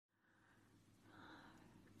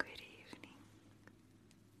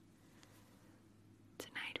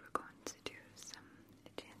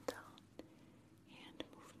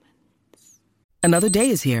Another day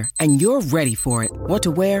is here, and you're ready for it. What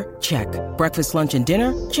to wear? Check. Breakfast, lunch, and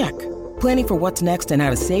dinner? Check. Planning for what's next and how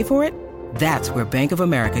to save for it? That's where Bank of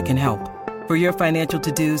America can help. For your financial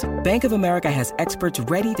to-dos, Bank of America has experts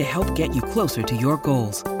ready to help get you closer to your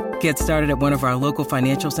goals. Get started at one of our local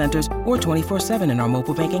financial centers or 24/7 in our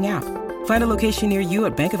mobile banking app. Find a location near you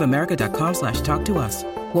at bankofamerica.com/talktous.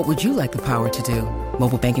 What would you like the power to do?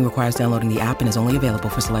 Mobile banking requires downloading the app and is only available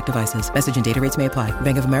for select devices. Message and data rates may apply.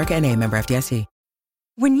 Bank of America N.A., member FDIC.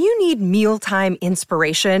 When you need mealtime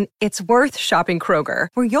inspiration, it's worth shopping Kroger,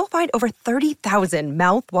 where you'll find over 30,000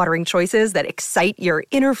 mouth-watering choices that excite your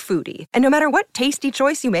inner foodie. And no matter what tasty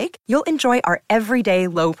choice you make, you'll enjoy our everyday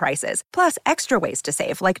low prices, plus extra ways to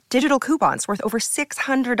save, like digital coupons worth over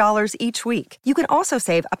 $600 each week. You can also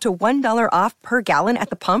save up to $1 off per gallon at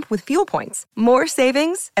the pump with fuel points. More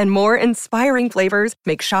savings and more inspiring flavors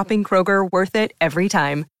make shopping Kroger worth it every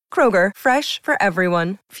time. Kroger, fresh for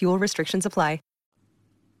everyone. Fuel restrictions apply.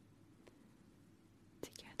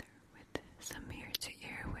 Some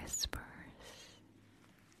ear-to-ear whispers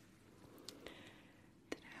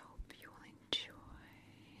that I hope you will enjoy.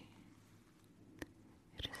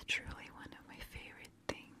 It is truly one of my favorite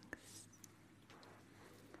things,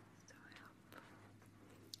 so I hope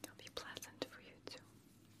it'll be pleasant for you too.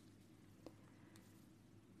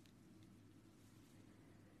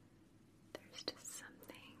 There's just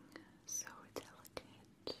something so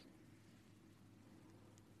delicate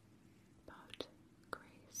about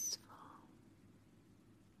graceful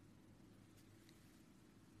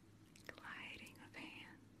gliding of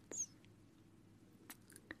hands.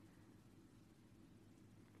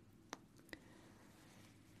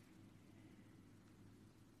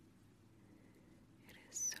 It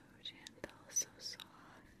is so gentle, so soft,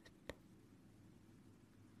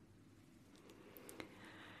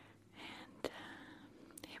 and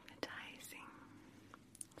hypnotizing,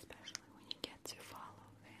 especially when you get to follow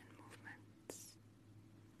the hand movements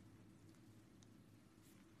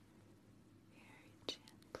very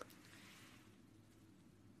gently.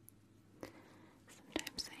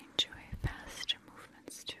 Sometimes I enjoy faster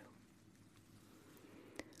movements too.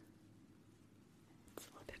 It's a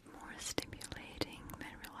little bit more stimulating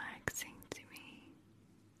than relaxing to me,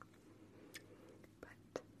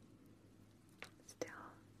 but still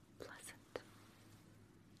pleasant.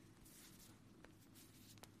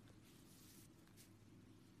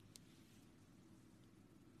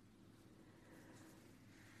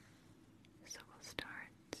 So we'll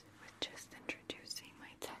start with just introducing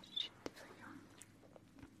my touch for you.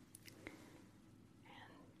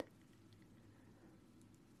 And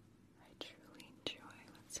I truly enjoy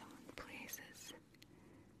when someone places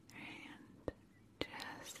their hand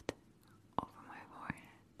just over my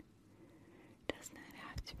forehead. Does not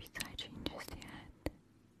have to be touching just yet.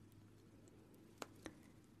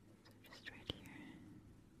 So just right here.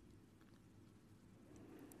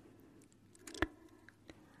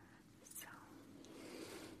 So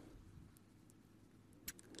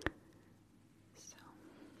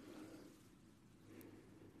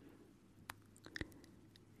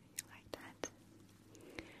you like that?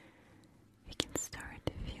 You can start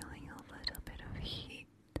feeling a little bit of heat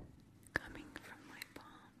coming from my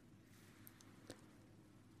palm.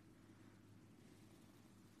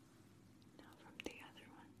 Now from the other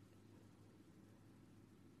one.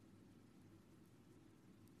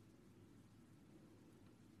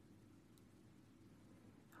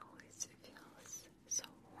 Always feels so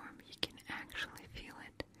warm. You can actually feel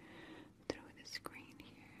it through the screen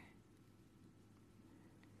here.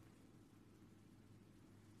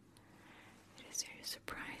 It is very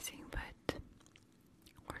surprising